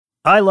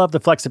I love the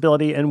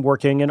flexibility in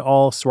working in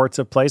all sorts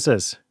of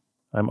places.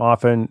 I'm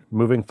often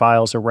moving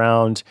files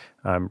around,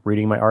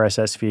 reading my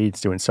RSS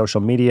feeds, doing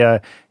social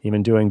media,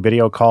 even doing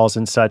video calls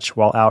and such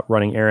while out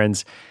running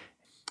errands.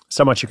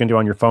 So much you can do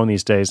on your phone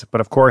these days.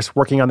 But of course,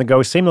 working on the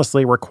go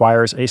seamlessly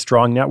requires a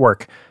strong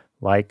network,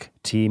 like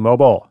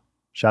T-Mobile.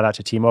 Shout out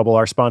to T-Mobile,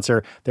 our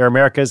sponsor. They're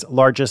America's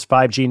largest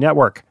 5G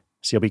network,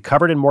 so you'll be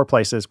covered in more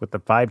places with the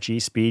 5G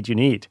speed you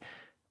need.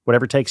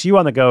 Whatever takes you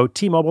on the go,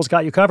 T-Mobile's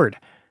got you covered.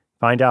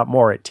 Find out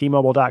more at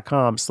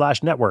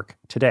T-Mobile.com/network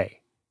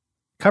today.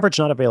 Coverage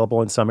not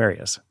available in some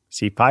areas.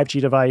 See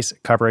 5G device,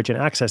 coverage, and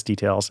access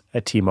details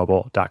at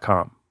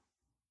T-Mobile.com.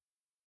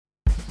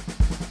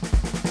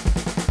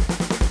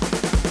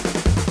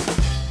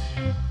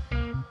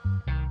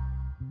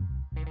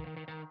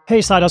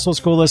 Hey, Side Hustle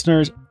School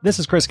listeners. This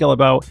is Chris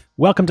Guillebeau.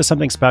 Welcome to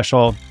Something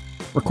Special.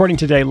 Recording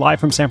today live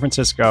from San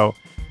Francisco.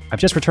 I've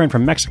just returned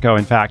from Mexico,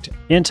 in fact,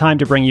 in time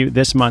to bring you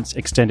this month's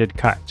extended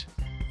cut.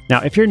 Now,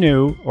 if you're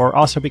new, or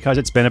also because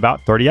it's been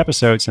about 30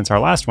 episodes since our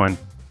last one,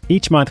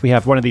 each month we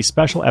have one of these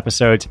special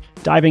episodes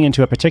diving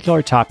into a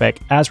particular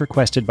topic as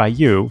requested by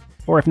you,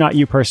 or if not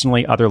you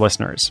personally, other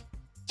listeners.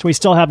 So we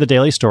still have the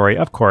daily story,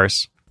 of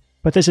course,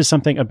 but this is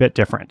something a bit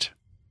different.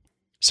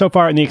 So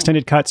far in the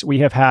extended cuts, we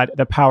have had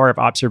the power of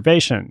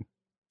observation,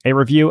 a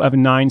review of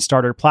 9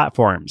 starter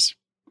platforms,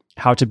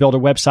 how to build a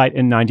website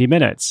in 90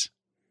 minutes,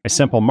 a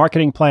simple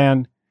marketing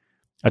plan,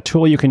 a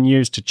tool you can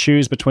use to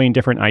choose between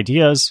different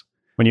ideas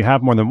when you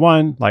have more than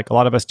one, like a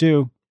lot of us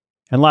do.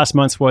 And last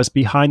month's was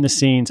behind the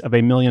scenes of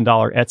 $1 million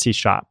Etsy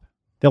shop.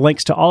 The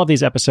links to all of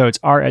these episodes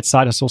are at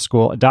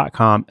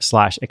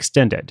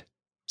sidehustleschool.com/extended.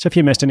 So if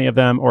you missed any of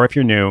them, or if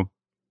you're new,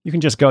 you can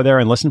just go there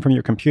and listen from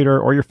your computer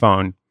or your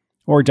phone,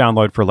 or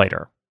download for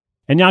later.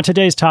 And now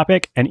today's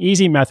topic, an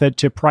easy method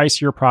to price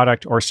your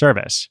product or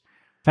service.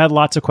 I've had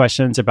lots of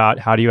questions about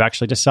how do you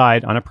actually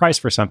decide on a price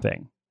for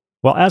something.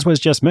 Well, as was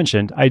just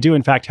mentioned, I do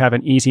in fact have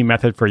an easy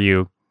method for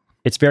you.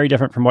 It's very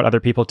different from what other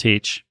people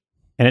teach,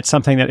 and it's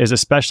something that is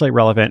especially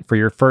relevant for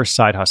your first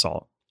side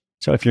hustle.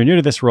 So if you're new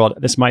to this world,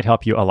 this might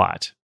help you a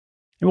lot.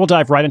 And we'll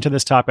dive right into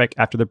this topic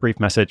after the brief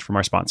message from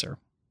our sponsor.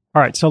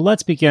 All right, so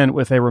let's begin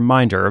with a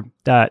reminder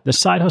that the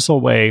side hustle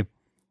way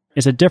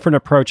is a different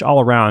approach all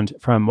around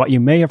from what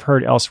you may have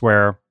heard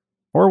elsewhere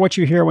or what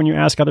you hear when you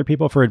ask other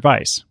people for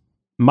advice.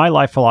 My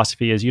life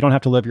philosophy is you don't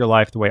have to live your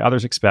life the way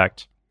others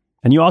expect,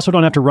 and you also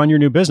don't have to run your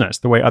new business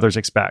the way others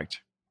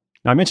expect.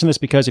 Now, I mention this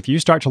because if you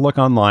start to look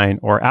online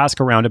or ask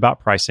around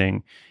about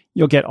pricing,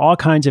 you'll get all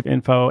kinds of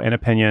info and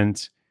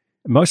opinions,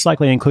 most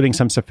likely including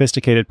some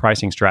sophisticated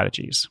pricing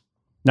strategies.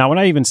 Now, when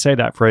I even say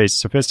that phrase,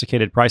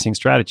 sophisticated pricing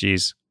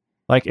strategies,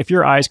 like if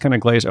your eyes kind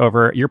of glaze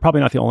over, you're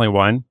probably not the only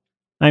one.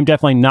 I'm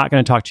definitely not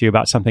going to talk to you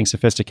about something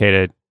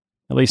sophisticated,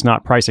 at least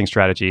not pricing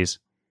strategies,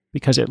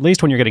 because at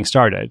least when you're getting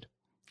started,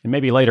 and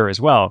maybe later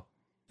as well,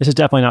 this is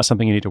definitely not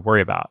something you need to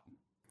worry about.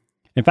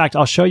 In fact,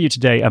 I'll show you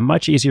today a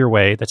much easier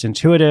way that's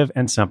intuitive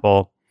and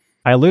simple.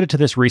 I alluded to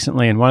this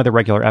recently in one of the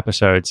regular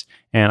episodes,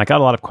 and I got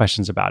a lot of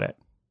questions about it.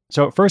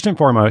 So first and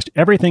foremost,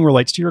 everything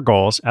relates to your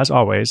goals, as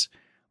always.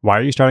 Why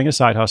are you starting a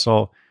side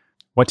hustle?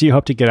 What do you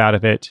hope to get out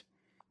of it?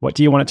 What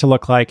do you want it to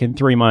look like in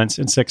 3 months,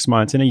 in 6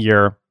 months, in a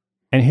year?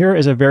 And here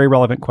is a very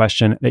relevant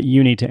question that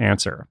you need to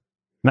answer.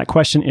 And that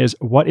question is,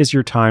 what is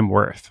your time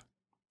worth?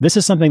 This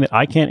is something that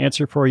I can't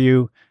answer for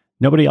you.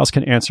 Nobody else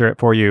can answer it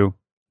for you.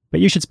 But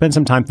you should spend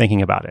some time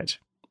thinking about it.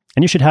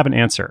 And you should have an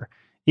answer,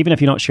 even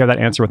if you don't share that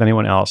answer with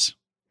anyone else.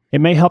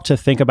 It may help to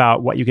think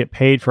about what you get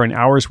paid for an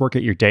hour's work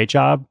at your day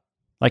job.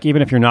 Like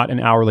even if you're not an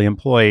hourly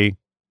employee,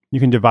 you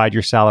can divide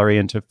your salary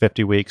into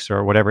 50 weeks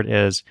or whatever it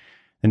is,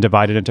 and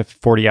divide it into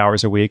 40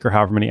 hours a week or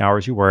however many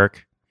hours you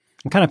work,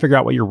 and kind of figure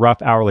out what your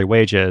rough hourly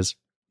wage is.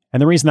 And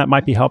the reason that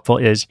might be helpful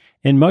is,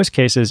 in most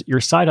cases,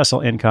 your side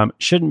hustle income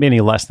shouldn't be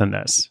any less than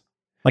this.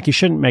 Like you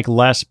shouldn't make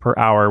less per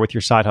hour with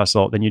your side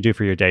hustle than you do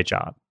for your day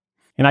job.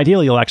 And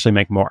ideally, you'll actually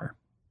make more.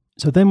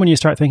 So then when you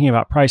start thinking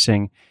about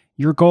pricing,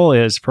 your goal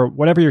is for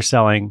whatever you're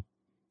selling,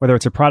 whether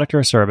it's a product or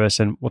a service,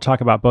 and we'll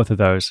talk about both of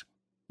those,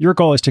 your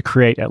goal is to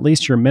create at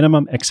least your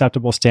minimum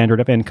acceptable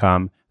standard of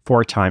income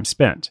for time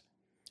spent.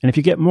 And if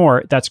you get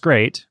more, that's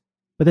great,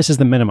 but this is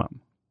the minimum.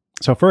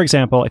 So for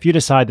example, if you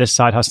decide this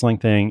side hustling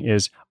thing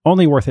is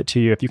only worth it to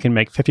you if you can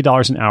make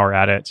 $50 an hour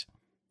at it,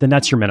 then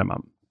that's your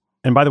minimum.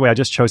 And by the way, I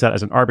just chose that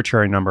as an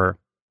arbitrary number.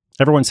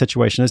 Everyone's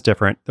situation is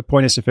different. The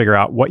point is to figure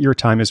out what your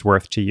time is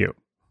worth to you.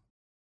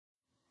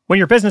 When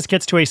your business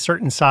gets to a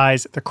certain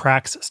size, the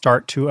cracks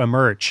start to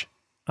emerge.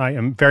 I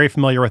am very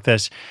familiar with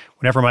this.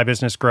 Whenever my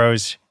business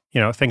grows,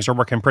 things are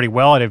working pretty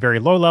well at a very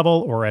low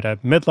level or at a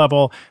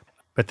mid-level.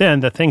 But then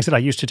the things that I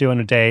used to do in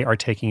a day are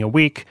taking a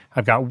week.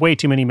 I've got way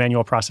too many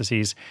manual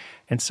processes.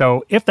 And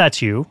so if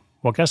that's you,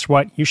 well, guess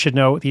what? You should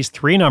know these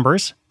 3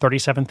 numbers,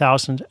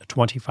 37,000,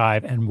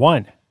 25, and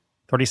 1.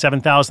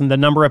 37,000, the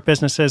number of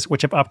businesses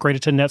which have upgraded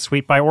to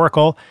NetSuite by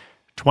Oracle.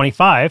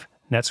 25,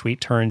 NetSuite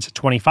turns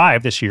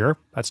 25 this year.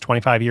 That's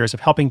 25 years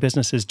of helping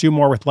businesses do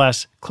more with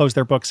less, close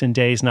their books in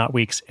days, not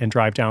weeks, and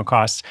drive down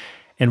costs.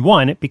 And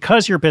 1,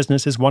 because your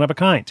business is one of a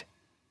kind.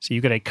 So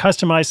you get a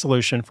customized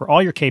solution for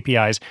all your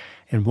KPIs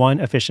in one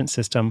efficient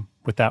system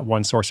with that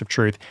one source of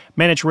truth.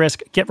 Manage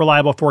risk, get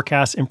reliable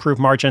forecasts, improve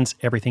margins,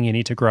 everything you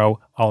need to grow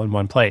all in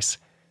one place.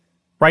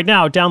 Right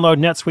now, download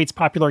NetSuite's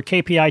popular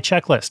KPI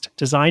checklist,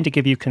 designed to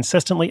give you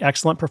consistently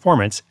excellent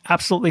performance,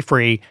 absolutely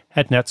free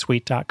at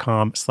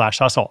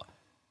netsuite.com/hustle.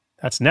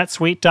 That's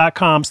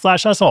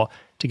netsuite.com/hustle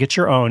to get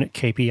your own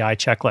KPI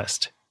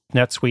checklist.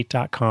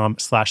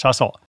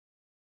 netsuite.com/hustle.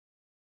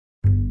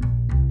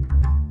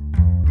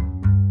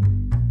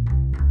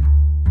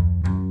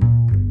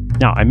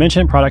 Now, I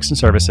mentioned products and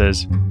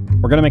services.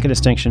 We're going to make a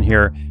distinction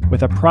here.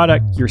 With a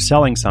product, you're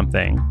selling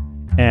something,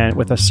 and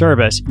with a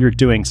service, you're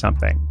doing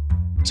something.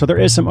 So there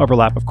is some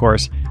overlap, of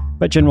course,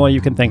 but generally you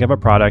can think of a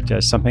product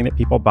as something that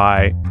people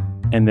buy,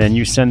 and then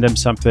you send them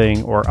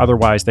something, or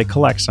otherwise they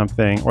collect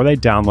something, or they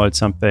download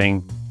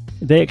something.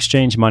 They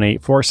exchange money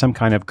for some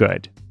kind of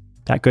good.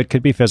 That good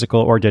could be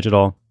physical or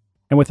digital.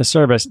 And with a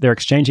service, they're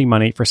exchanging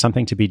money for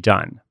something to be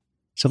done.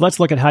 So let's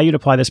look at how you'd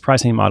apply this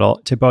pricing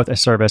model to both a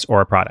service or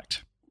a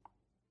product.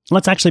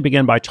 Let's actually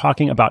begin by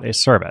talking about a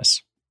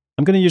service.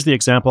 I'm going to use the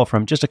example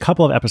from just a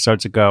couple of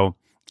episodes ago,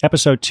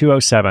 episode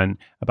 207,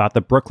 about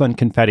the Brooklyn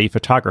confetti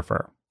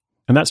photographer.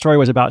 And that story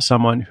was about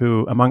someone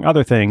who, among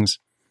other things,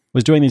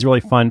 was doing these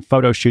really fun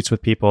photo shoots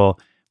with people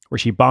where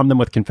she bombed them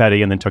with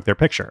confetti and then took their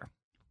picture.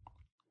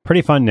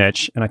 Pretty fun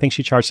niche, and I think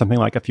she charged something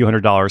like a few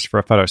 $100s for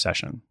a photo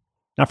session.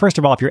 Now, first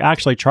of all, if you're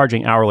actually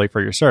charging hourly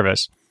for your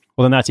service,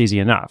 well, then that's easy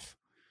enough.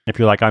 If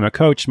you're like, I'm a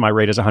coach, my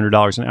rate is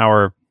 $100 an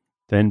hour,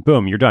 then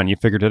boom, you're done. You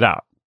figured it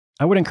out.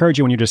 I would encourage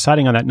you when you're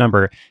deciding on that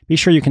number, be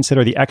sure you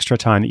consider the extra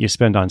time that you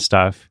spend on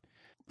stuff.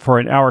 For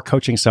an hour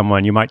coaching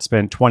someone, you might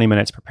spend 20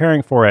 minutes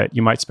preparing for it.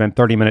 You might spend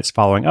 30 minutes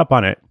following up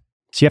on it.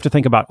 So you have to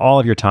think about all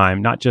of your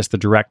time, not just the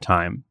direct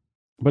time.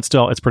 But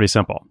still, it's pretty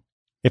simple.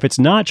 If it's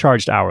not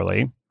charged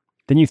hourly,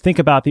 then you think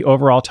about the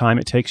overall time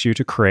it takes you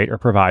to create or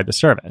provide the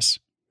service.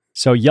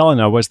 So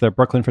Yelena was the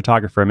Brooklyn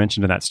photographer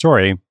mentioned in that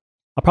story.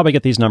 I'll probably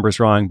get these numbers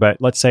wrong, but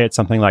let's say it's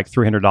something like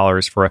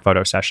 $300 for a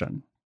photo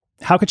session.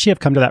 How could she have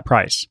come to that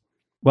price?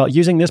 Well,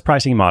 using this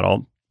pricing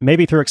model,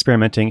 maybe through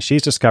experimenting,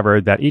 she's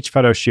discovered that each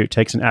photo shoot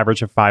takes an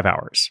average of 5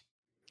 hours.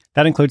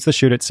 That includes the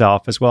shoot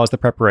itself, as well as the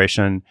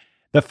preparation,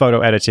 the photo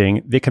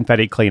editing, the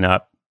confetti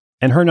cleanup,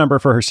 and her number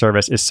for her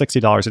service is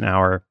 $60 an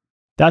hour.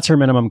 That's her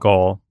minimum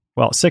goal.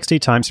 Well, 60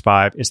 times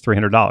 5 is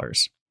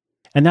 $300.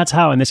 And that's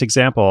how, in this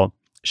example,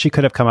 she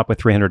could have come up with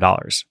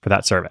 $300 for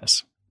that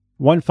service.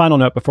 One final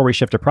note before we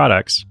shift to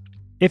products.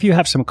 If you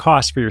have some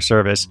costs for your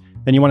service,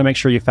 then you want to make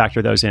sure you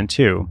factor those in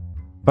too.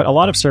 But a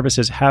lot of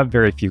services have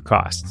very few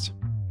costs.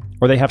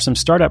 Or they have some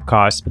startup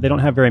costs, but they don't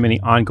have very many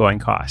ongoing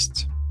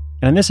costs.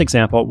 And in this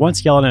example,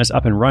 once Yelena is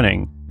up and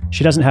running,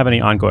 she doesn't have any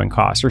ongoing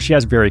costs, or she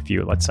has very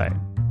few, let's say.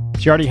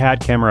 She already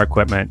had camera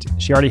equipment.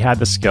 She already had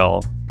the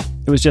skill.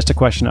 It was just a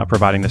question of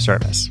providing the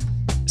service.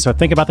 So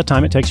think about the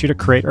time it takes you to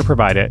create or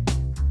provide it,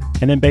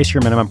 and then base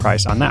your minimum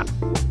price on that.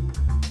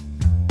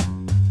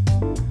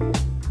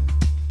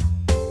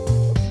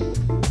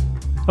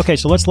 Okay,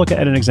 so let's look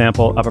at an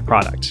example of a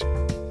product.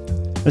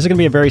 This is going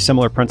to be a very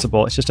similar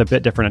principle. It's just a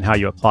bit different in how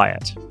you apply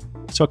it.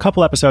 So a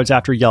couple episodes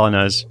after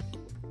Yelena's,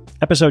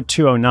 episode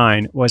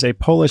 209 was a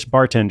Polish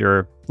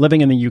bartender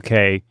living in the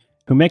UK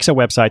who makes a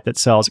website that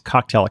sells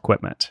cocktail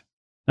equipment.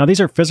 Now,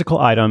 these are physical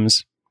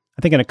items.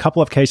 I think in a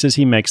couple of cases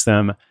he makes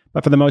them,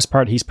 but for the most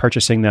part, he's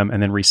purchasing them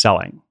and then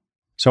reselling.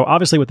 So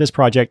obviously with this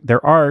project,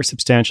 there are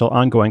substantial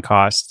ongoing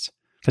costs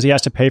because he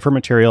has to pay for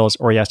materials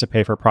or he has to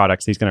pay for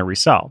products he's going to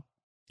resell.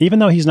 Even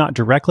though he's not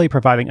directly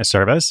providing a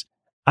service,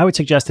 I would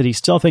suggest that he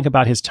still think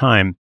about his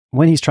time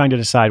when he's trying to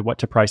decide what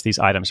to price these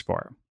items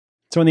for.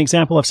 So in the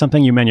example of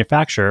something you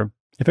manufacture,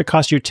 if it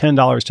costs you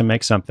 $10 to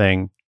make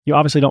something, you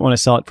obviously don't want to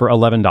sell it for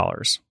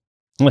 $11,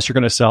 unless you're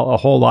going to sell a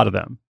whole lot of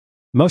them.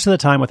 Most of the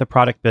time with a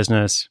product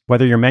business,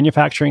 whether you're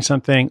manufacturing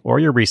something or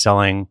you're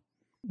reselling,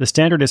 the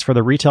standard is for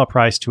the retail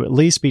price to at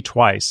least be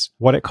twice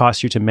what it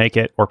costs you to make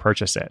it or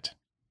purchase it.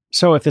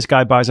 So if this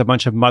guy buys a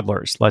bunch of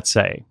muddlers, let's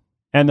say,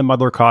 and the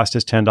muddler cost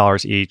is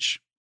 $10 each,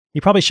 you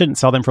probably shouldn't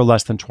sell them for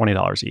less than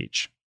 $20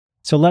 each.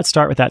 So let's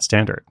start with that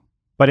standard.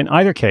 But in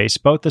either case,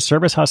 both the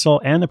service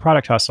hustle and the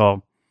product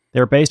hustle,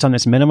 they're based on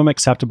this minimum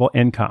acceptable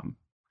income,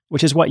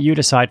 which is what you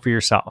decide for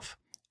yourself.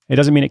 It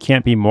doesn't mean it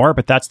can't be more,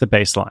 but that's the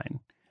baseline.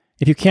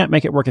 If you can't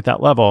make it work at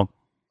that level,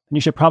 then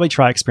you should probably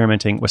try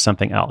experimenting with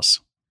something else.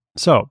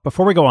 So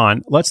before we go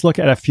on, let's look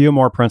at a few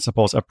more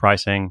principles of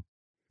pricing.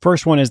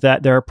 First one is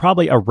that there are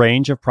probably a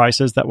range of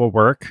prices that will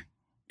work.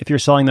 If you're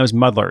selling those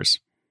muddlers,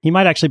 he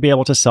might actually be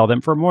able to sell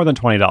them for more than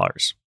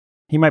 $20.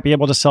 He might be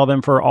able to sell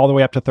them for all the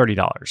way up to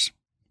 $30.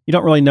 You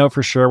don't really know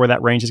for sure where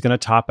that range is going to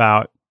top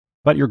out,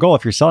 but your goal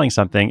if you're selling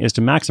something is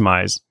to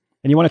maximize,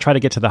 and you want to try to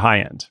get to the high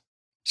end.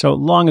 So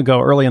long ago,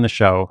 early in the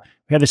show,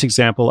 we had this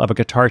example of a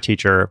guitar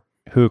teacher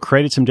who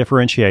created some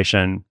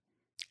differentiation,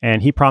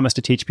 and he promised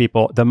to teach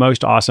people the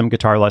most awesome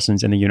guitar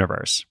lessons in the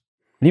universe.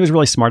 And he was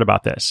really smart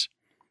about this.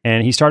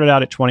 And he started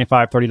out at $25,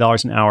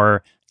 $30 an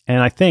hour,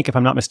 and I think, if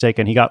I'm not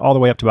mistaken, he got all the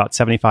way up to about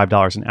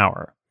 $75 an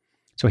hour.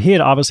 So he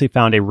had obviously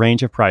found a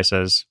range of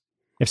prices,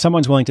 If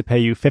someone's willing to pay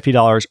you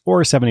 $50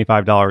 or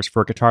 $75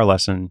 for a guitar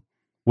lesson,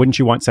 wouldn't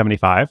you want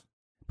 $75?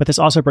 But this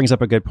also brings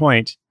up a good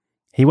point.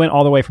 He went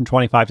all the way from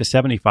 $25 to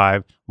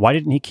 $75. Why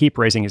didn't he keep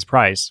raising his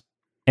price?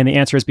 And the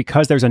answer is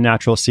because there's a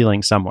natural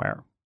ceiling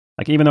somewhere.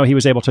 Like, even though he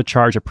was able to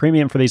charge a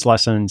premium for these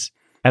lessons,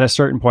 at a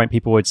certain point,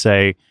 people would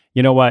say,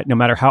 you know what, no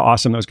matter how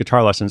awesome those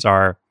guitar lessons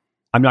are,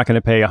 I'm not going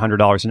to pay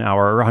 $100 an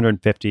hour or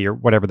 $150 or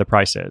whatever the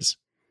price is.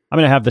 I'm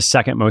going to have the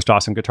second most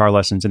awesome guitar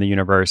lessons in the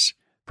universe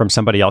from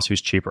somebody else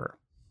who's cheaper.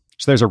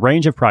 So there's a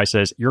range of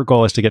prices. Your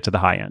goal is to get to the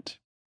high end.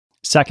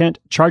 Second,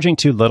 charging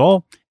too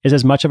little is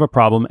as much of a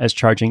problem as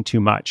charging too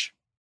much.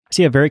 I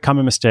see a very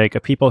common mistake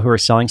of people who are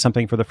selling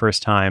something for the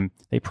first time.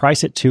 They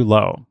price it too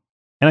low.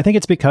 And I think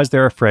it's because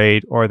they're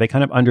afraid or they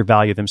kind of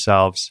undervalue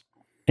themselves.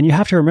 And you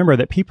have to remember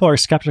that people are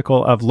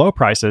skeptical of low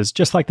prices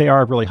just like they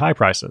are of really high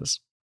prices.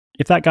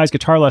 If that guy's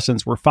guitar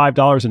lessons were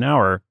 $5 an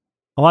hour,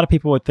 a lot of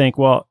people would think,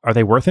 well, are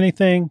they worth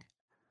anything?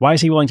 Why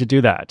is he willing to do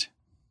that?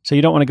 So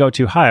you don't want to go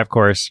too high, of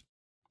course,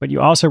 but you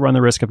also run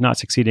the risk of not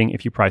succeeding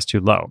if you price too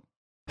low.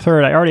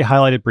 Third, I already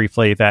highlighted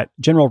briefly that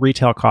general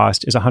retail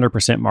cost is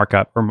 100%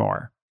 markup or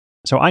more.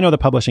 So I know the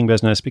publishing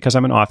business because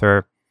I'm an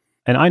author,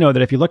 and I know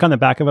that if you look on the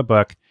back of a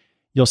book,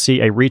 you'll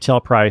see a retail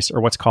price or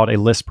what's called a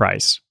list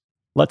price.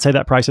 Let's say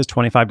that price is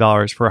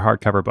 $25 for a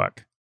hardcover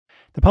book.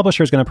 The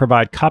publisher is going to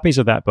provide copies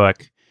of that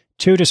book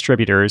to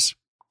distributors,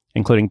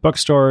 including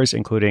bookstores,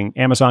 including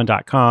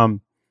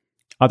Amazon.com,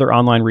 other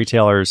online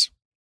retailers,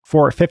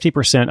 for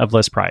 50% of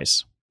list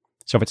price.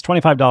 So if it's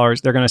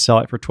 $25, they're going to sell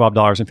it for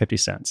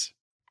 $12.50.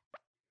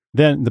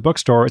 Then the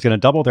bookstore is going to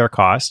double their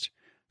cost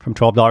from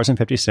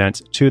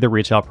 $12.50 to the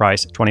retail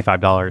price,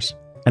 $25.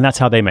 And that's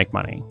how they make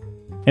money.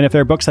 And if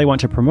there are books they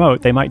want to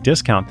promote, they might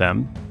discount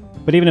them.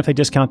 But even if they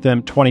discount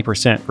them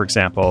 20%, for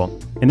example,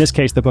 in this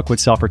case, the book would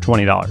sell for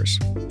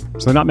 $20.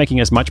 So they're not making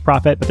as much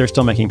profit, but they're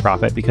still making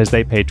profit because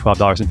they paid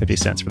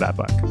 $12.50 for that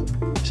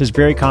book. This is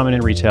very common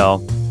in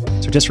retail.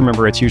 So just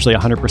remember, it's usually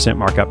 100%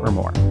 markup or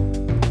more.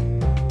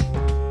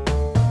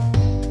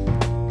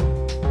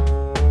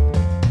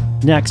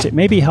 Next, it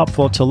may be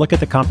helpful to look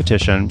at the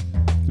competition,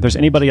 if there's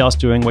anybody else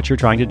doing what you're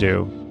trying to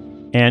do,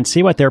 and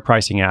see what they're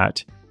pricing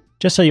at,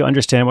 just so you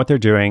understand what they're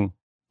doing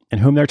and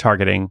whom they're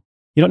targeting.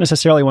 You don't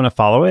necessarily want to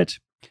follow it.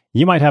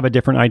 You might have a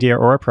different idea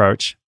or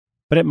approach,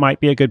 but it might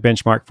be a good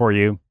benchmark for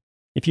you.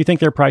 If you think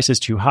their price is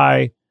too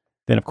high,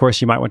 then of course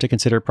you might want to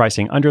consider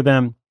pricing under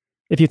them.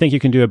 If you think you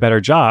can do a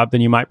better job,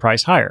 then you might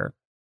price higher.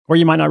 Or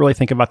you might not really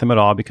think about them at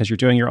all because you're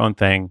doing your own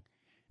thing,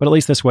 but at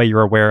least this way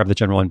you're aware of the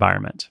general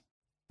environment.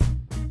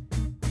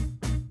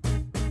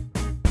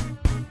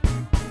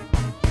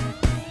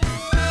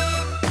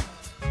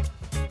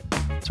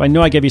 So I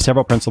know I gave you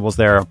several principles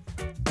there.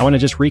 I want to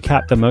just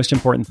recap the most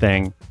important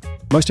thing.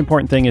 Most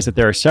important thing is that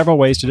there are several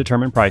ways to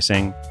determine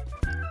pricing.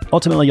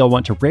 Ultimately, you'll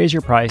want to raise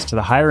your price to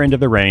the higher end of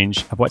the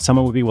range of what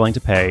someone would be willing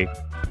to pay.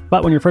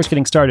 But when you're first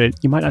getting started,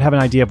 you might not have an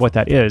idea of what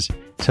that is.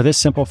 So this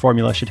simple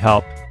formula should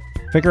help.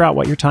 Figure out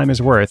what your time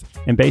is worth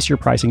and base your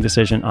pricing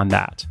decision on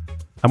that.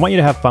 I want you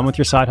to have fun with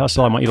your side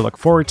hustle. I want you to look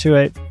forward to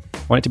it. I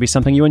want it to be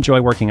something you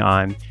enjoy working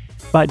on.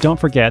 But don't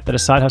forget that a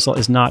side hustle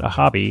is not a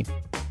hobby,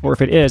 or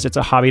if it is, it's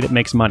a hobby that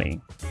makes money.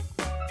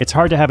 It's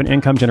hard to have an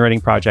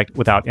income-generating project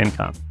without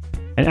income.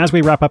 And as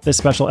we wrap up this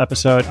special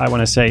episode, I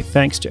want to say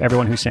thanks to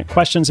everyone who sent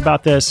questions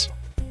about this.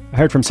 I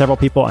heard from several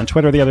people on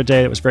Twitter the other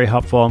day that was very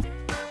helpful.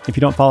 If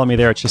you don't follow me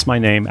there, it's just my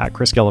name,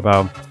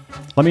 @ChrisGillibo.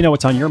 Let me know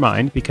what's on your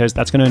mind, because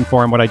that's going to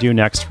inform what I do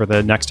next for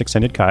the next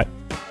extended cut.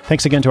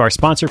 Thanks again to our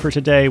sponsor for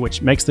today,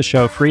 which makes the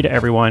show free to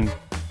everyone.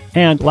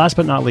 And last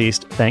but not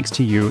least, thanks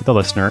to you, the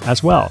listener,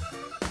 as well,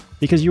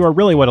 because you are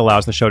really what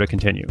allows the show to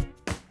continue.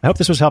 I hope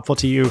this was helpful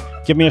to you.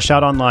 Give me a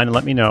shout online and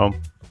let me know.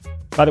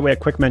 By the way, a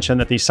quick mention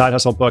that the Side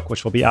Hustle book,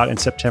 which will be out in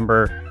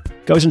September,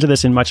 goes into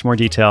this in much more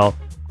detail,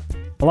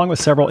 along with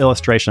several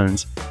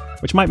illustrations,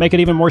 which might make it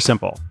even more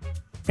simple.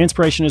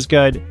 Inspiration is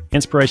good.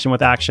 Inspiration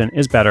with action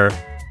is better.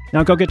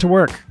 Now go get to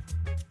work.